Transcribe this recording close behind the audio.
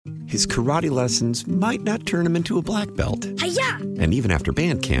his karate lessons might not turn him into a black belt. Hi-ya! And even after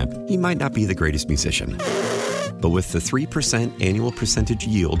band camp, he might not be the greatest musician. But with the 3% annual percentage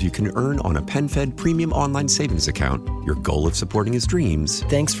yield you can earn on a PenFed premium online savings account, your goal of supporting his dreams...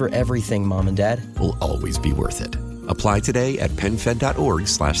 Thanks for everything, Mom and Dad. ...will always be worth it. Apply today at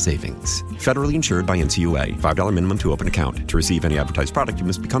PenFed.org/savings. Federally insured by NCUA. $5 minimum to open account. To receive any advertised product, you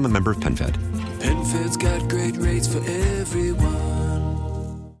must become a member of PenFed. PenFed's got great rates for everyone.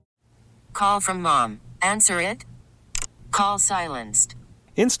 Call from mom. Answer it. Call silenced.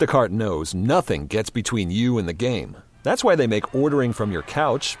 Instacart knows nothing gets between you and the game. That's why they make ordering from your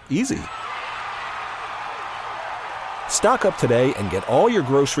couch easy. Stock up today and get all your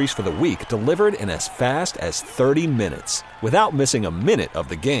groceries for the week delivered in as fast as 30 minutes without missing a minute of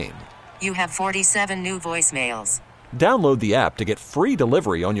the game. You have 47 new voicemails. Download the app to get free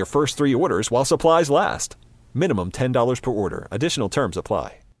delivery on your first 3 orders while supplies last. Minimum $10 per order. Additional terms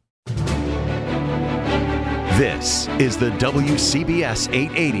apply. This is the WCBS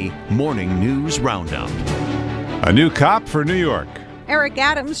 880 Morning News Roundup. A new cop for New York. Eric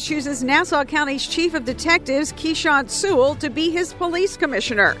Adams chooses Nassau County's Chief of Detectives, Keyshawn Sewell, to be his police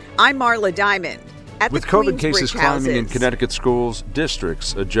commissioner. I'm Marla Diamond. With COVID cases climbing in Connecticut schools,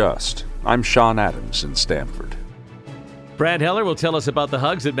 districts adjust. I'm Sean Adams in Stamford. Brad Heller will tell us about the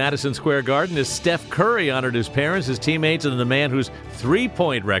hugs at Madison Square Garden as Steph Curry honored his parents, his teammates, and the man whose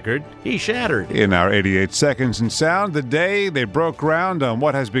three-point record he shattered. In our 88 Seconds in Sound, the day they broke ground on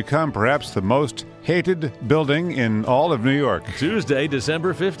what has become perhaps the most hated building in all of New York. Tuesday,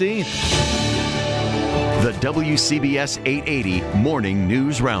 December 15th. The WCBS 880 Morning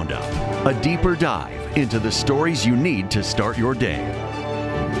News Roundup. A deeper dive into the stories you need to start your day.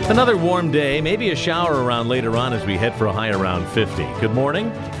 Another warm day, maybe a shower around later on as we head for a high around 50. Good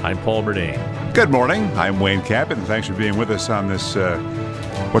morning. I'm Paul Murnane. Good morning. I'm Wayne Cabot, and thanks for being with us on this,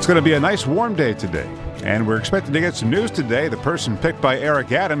 what's going to be a nice warm day today. And we're expecting to get some news today. The person picked by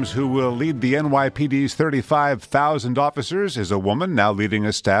Eric Adams, who will lead the NYPD's 35,000 officers, is a woman now leading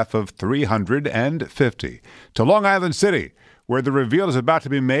a staff of 350. To Long Island City, where the reveal is about to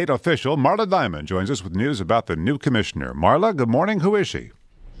be made official, Marla Diamond joins us with news about the new commissioner. Marla, good morning. Who is she?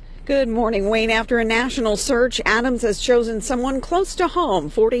 Good morning, Wayne. After a national search, Adams has chosen someone close to home,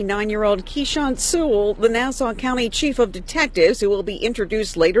 49-year-old Keyshawn Sewell, the Nassau County Chief of Detectives, who will be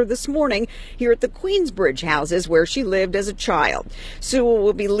introduced later this morning here at the Queensbridge houses where she lived as a child. Sewell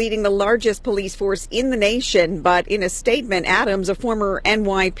will be leading the largest police force in the nation, but in a statement, Adams, a former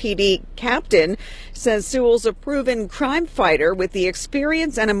NYPD captain, says Sewell's a proven crime fighter with the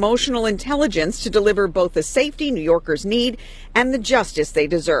experience and emotional intelligence to deliver both the safety New Yorkers need and the justice they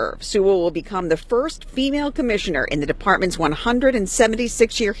deserve. Sewell will become the first female commissioner in the department's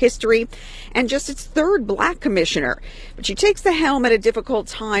 176-year history and just its third black commissioner. But she takes the helm at a difficult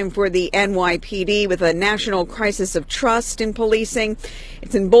time for the NYPD with a national crisis of trust in policing.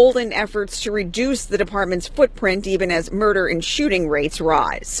 It's emboldened efforts to reduce the department's footprint even as murder and shooting rates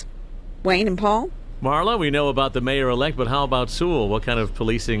rise. Wayne and Paul? Marla, we know about the mayor-elect, but how about Sewell? What kind of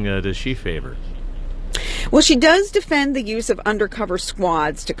policing does she favor? Well, she does defend the use of undercover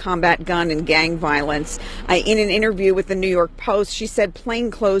squads to combat gun and gang violence. In an interview with the New York Post, she said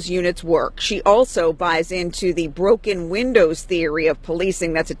plainclothes units work. She also buys into the broken windows theory of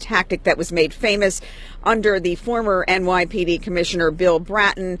policing. That's a tactic that was made famous under the former NYPD Commissioner Bill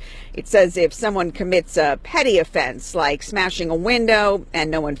Bratton. It says if someone commits a petty offense like smashing a window and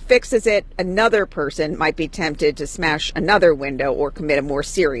no one fixes it, another person might be tempted to smash another window or commit a more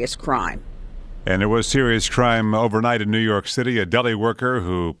serious crime. And there was serious crime overnight in New York City. A deli worker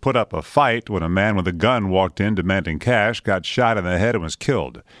who put up a fight when a man with a gun walked in demanding cash got shot in the head and was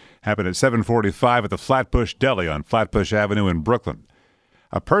killed. Happened at 7:45 at the Flatbush Deli on Flatbush Avenue in Brooklyn.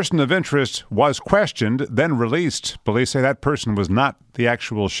 A person of interest was questioned, then released. Police say that person was not the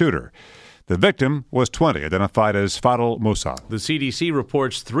actual shooter. The victim was 20, identified as Fadl Musa. The CDC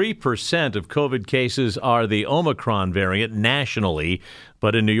reports 3% of COVID cases are the Omicron variant nationally,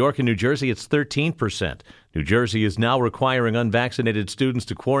 but in New York and New Jersey, it's 13%. New Jersey is now requiring unvaccinated students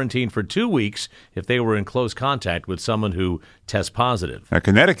to quarantine for 2 weeks if they were in close contact with someone who tests positive. Now,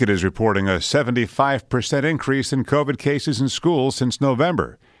 Connecticut is reporting a 75% increase in COVID cases in schools since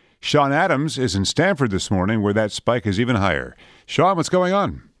November. Sean Adams is in Stamford this morning, where that spike is even higher. Sean, what's going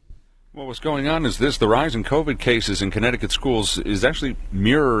on? Well, what's going on is this. The rise in COVID cases in Connecticut schools is actually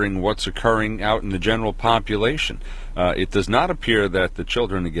mirroring what's occurring out in the general population. It does not appear that the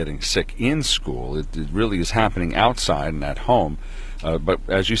children are getting sick in school. It really is happening outside and at home. But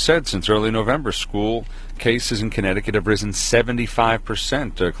as you said, since early November, school cases in Connecticut have risen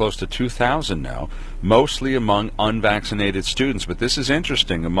 75%, close to 2,000 now, mostly among unvaccinated students. But this is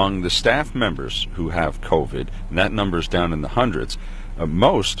interesting. Among the staff members who have COVID, and that number is down in the hundreds,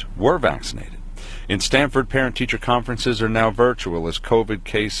 most were vaccinated. In Stamford, parent-teacher conferences are now virtual as COVID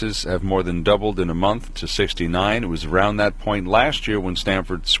cases have more than doubled in a month to 69. It was around that point last year when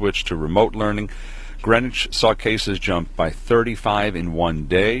Stamford switched to remote learning. Greenwich saw cases jump by 35 in one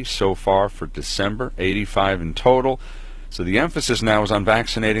day so far for December, 85 in total. So the emphasis now is on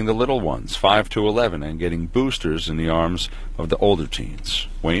vaccinating the little ones, 5 to 11, and getting boosters in the arms of the older teens.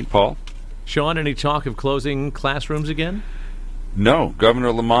 Wayne, Paul? Sean, any talk of closing classrooms again? No.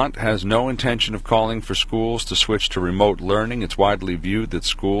 Governor Lamont has no intention of calling for schools to switch to remote learning. It's widely viewed that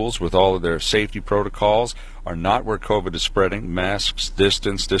schools, with all of their safety protocols, are not where COVID is spreading. Masks,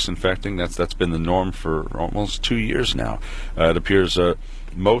 distance, disinfecting, that's been the norm for almost 2 years now. It appears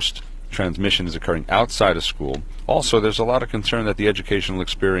most transmission is occurring outside of school. Also, there's a lot of concern that the educational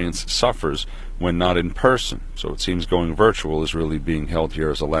experience suffers when not in person. So it seems going virtual is really being held here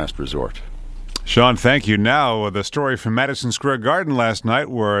as a last resort. Sean, thank you. Now, the story from Madison Square Garden last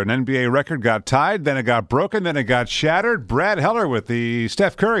night where an NBA record got tied, then it got broken, then it got shattered. Brad Heller with the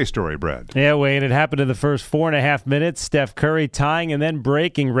Steph Curry story, Brad. Yeah, Wayne, it happened in the first 4.5 minutes. Steph Curry tying and then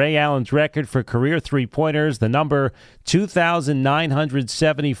breaking Ray Allen's record for career three-pointers, the number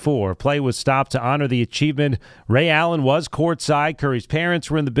 2,974. Play was stopped to honor the achievement. Ray Allen was courtside. Curry's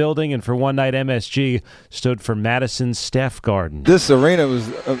parents were in the building, and for one night, MSG stood for Madison Steph Garden. This arena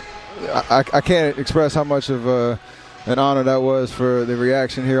was... I can't express how much of an honor that was for the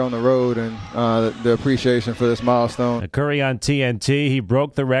reaction here on the road and the appreciation for this milestone. Curry on TNT, he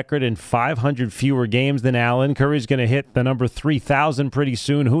broke the record in 500 fewer games than Allen. Curry's going to hit the number 3,000 pretty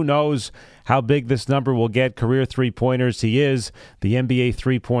soon. Who knows how big this number will get? Career three-pointers. He is the NBA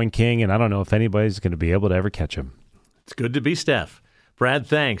three-point king, and I don't know if anybody's going to be able to ever catch him. It's good to be Steph. Brad,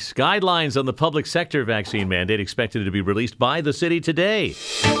 thanks. Guidelines on the public sector vaccine mandate expected to be released by the city today.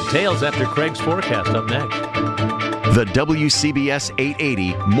 Details after Craig's forecast up next. The WCBS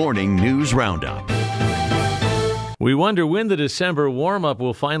 880 Morning News Roundup. We wonder when the December warm-up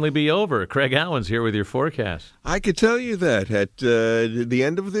will finally be over. Craig Allen's here with your forecast. I could tell you that at the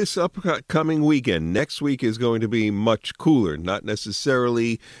end of this upcoming weekend. Next week is going to be much cooler, not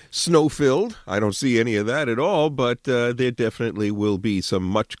necessarily snow-filled. I don't see any of that at all, but there definitely will be some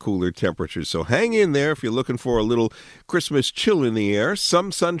much cooler temperatures. So hang in there if you're looking for a little Christmas chill in the air.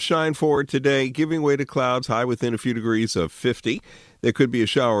 Some sunshine forward today, giving way to clouds, high within a few degrees of 50. There could be a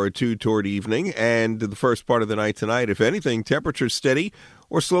shower or two toward evening, and the first part of the night tonight, if anything, temperatures steady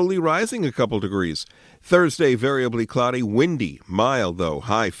or slowly rising a couple degrees. Thursday, variably cloudy, windy, mild though,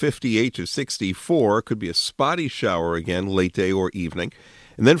 high 58 to 64. Could be a spotty shower again late day or evening.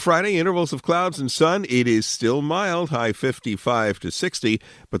 And then Friday, intervals of clouds and sun. It is still mild, high 55 to 60,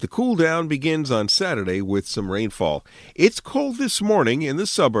 but the cool down begins on Saturday with some rainfall. It's cold this morning in the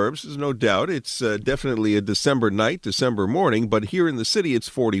suburbs, there's no doubt. It's definitely a December night, December morning, but here in the city it's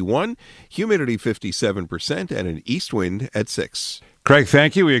 41, humidity 57%, and an east wind at 6. Craig,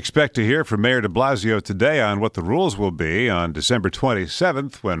 thank you. We expect to hear from Mayor de Blasio today on what the rules will be on December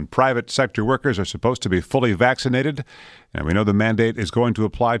 27th when private sector workers are supposed to be fully vaccinated. And we know the mandate is going to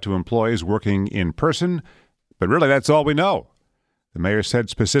apply to employees working in person, but really that's all we know. The mayor said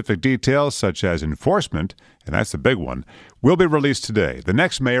specific details such as enforcement, and that's the big one, will be released today. The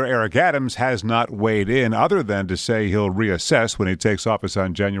next mayor, Eric Adams, has not weighed in other than to say he'll reassess when he takes office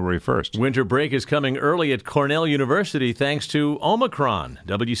on January 1st. Winter break is coming early at Cornell University thanks to Omicron.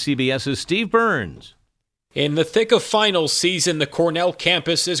 WCBS's Steve Burns. In the thick of finals season, the Cornell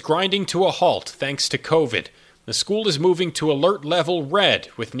campus is grinding to a halt thanks to COVID. The school is moving to alert level red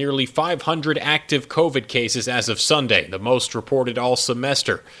with nearly 500 active COVID cases as of Sunday, the most reported all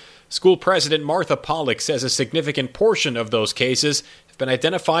semester. School President Martha Pollack says a significant portion of those cases have been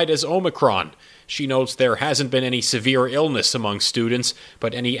identified as Omicron. She notes there hasn't been any severe illness among students,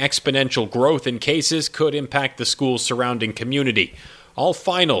 but any exponential growth in cases could impact the school's surrounding community. All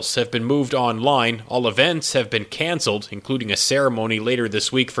finals have been moved online. All events have been canceled, including a ceremony later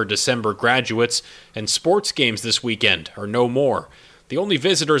this week for December graduates, and sports games this weekend are no more. The only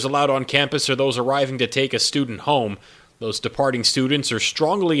visitors allowed on campus are those arriving to take a student home. Those departing students are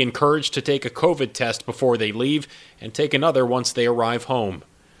strongly encouraged to take a COVID test before they leave and take another once they arrive home.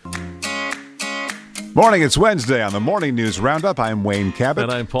 Morning, it's Wednesday on the Morning News Roundup. I'm Wayne Cabot.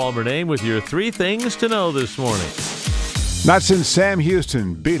 And I'm Paul Murnane with your 3 things to know this morning. Not since Sam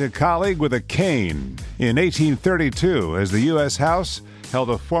Houston beat a colleague with a cane in 1832 as the U.S. House held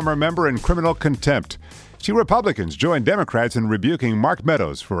a former member in criminal contempt. 2 Republicans joined Democrats in rebuking Mark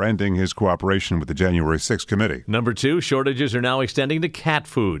Meadows for ending his cooperation with the January 6th committee. Number 2, shortages are now extending to cat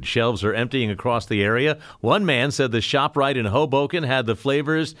food. Shelves are emptying across the area. One man said the ShopRite in Hoboken had the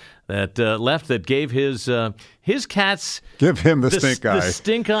flavors that left that gave his cats... Give him the stink eye. The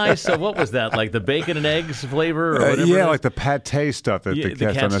stink eye. So what was that, like the bacon and eggs flavor or whatever? Yeah, like the pate stuff that the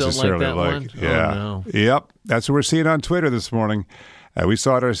cats don't necessarily don't like. That one? Yeah. Oh, no. Yep. That's what we're seeing on Twitter this morning. We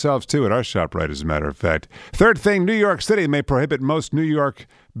saw it ourselves, too, at our ShopRite, as a matter of fact. Third thing, New York City may prohibit most New York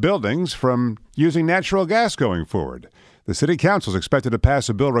buildings from using natural gas going forward. The city council is expected to pass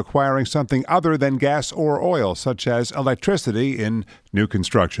a bill requiring something other than gas or oil, such as electricity in new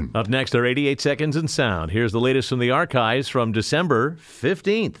construction. Up next are 88 Seconds in Sound. Here's the latest from the archives from December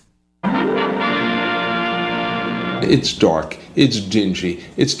 15th. It's dark, it's dingy,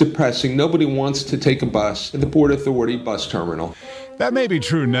 it's depressing. Nobody wants to take a bus at the Port Authority bus terminal. That may be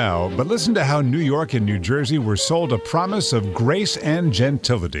true now, but listen to how New York and New Jersey were sold a promise of grace and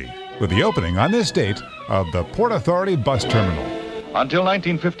gentility with the opening on this date of the Port Authority bus terminal. Until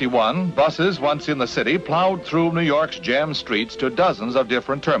 1951, buses once in the city plowed through New York's jammed streets to dozens of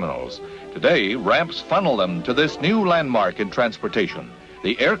different terminals. Today, ramps funnel them to this new landmark in transportation,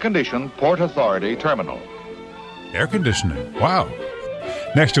 the air-conditioned Port Authority terminal. Air conditioning. Wow.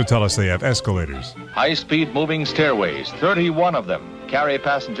 Next, you'll tell us they have escalators. High-speed moving stairways, 31 of them, carry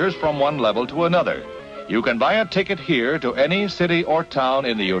passengers from one level to another. You can buy a ticket here to any city or town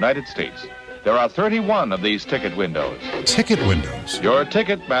in the United States. There are 31 of these ticket windows. Ticket windows? Your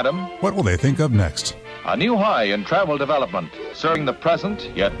ticket, madam. What will they think of next? A new high in travel development, serving the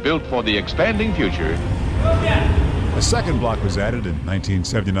present, yet built for the expanding future. A second block was added in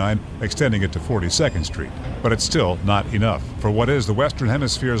 1979, extending it to 42nd Street. But it's still not enough. For what is the Western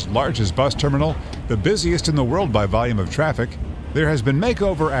Hemisphere's largest bus terminal, the busiest in the world by volume of traffic, there has been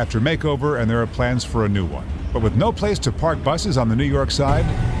makeover after makeover, and there are plans for a new one. But with no place to park buses on the New York side,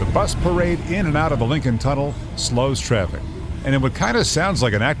 the bus parade in and out of the Lincoln Tunnel slows traffic. And in what kind of sounds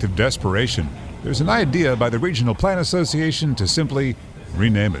like an act of desperation, there's an idea by the Regional Plan Association to simply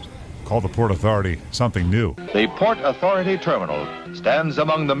rename it. Call the Port Authority something new. The Port Authority Terminal stands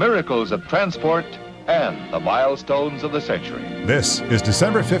among the miracles of transport and the milestones of the century. This is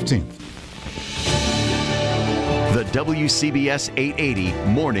December 15th. The WCBS 880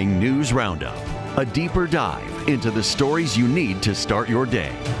 Morning News Roundup. A deeper dive into the stories you need to start your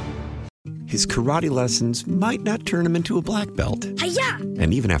day. His karate lessons might not turn him into a black belt. Hi-ya!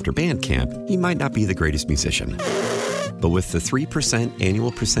 And even after band camp, he might not be the greatest musician. But with the 3%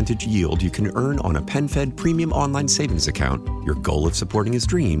 annual percentage yield you can earn on a PenFed premium online savings account, your goal of supporting his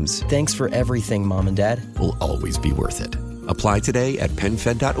dreams... Thanks for everything, Mom and Dad. ...will always be worth it. Apply today at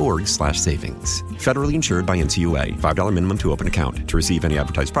PenFed.org/savings. Federally insured by NCUA. $5 minimum to open account. To receive any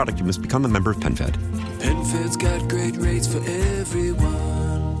advertised product, you must become a member of PenFed. PenFed's got great rates for everyone.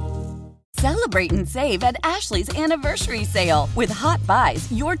 Celebrate and save at Ashley's Anniversary Sale. With Hot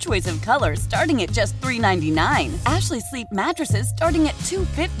Buys, your choice of colors starting at just $3.99. Ashley Sleep mattresses starting at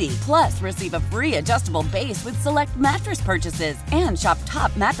 $2.50. Plus, receive a free adjustable base with select mattress purchases. And shop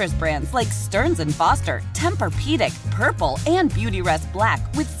top mattress brands like Stearns & Foster, Tempur-Pedic, Purple, and Beautyrest Black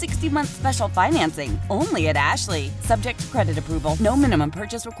with 60-month special financing. Only at Ashley. Subject to credit approval. No minimum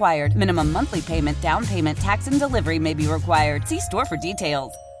purchase required. Minimum monthly payment, down payment, tax, and delivery may be required. See store for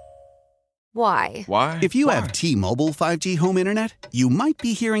details. Why? If you have T-Mobile 5G home internet, you might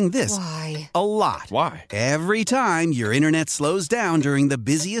be hearing this a lot. Why? Every time your internet slows down during the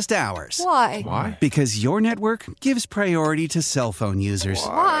busiest hours. Why? Because your network gives priority to cell phone users.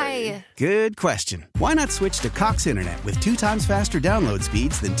 Why? Good question. Why not switch to Cox Internet with 2 times faster download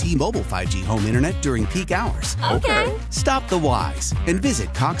speeds than T-Mobile 5G home internet during peak hours? Okay. Stop the whys and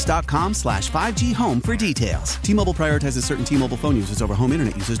visit cox.com/5G home for details. T-Mobile prioritizes certain T-Mobile phone users over home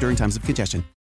internet users during times of congestion.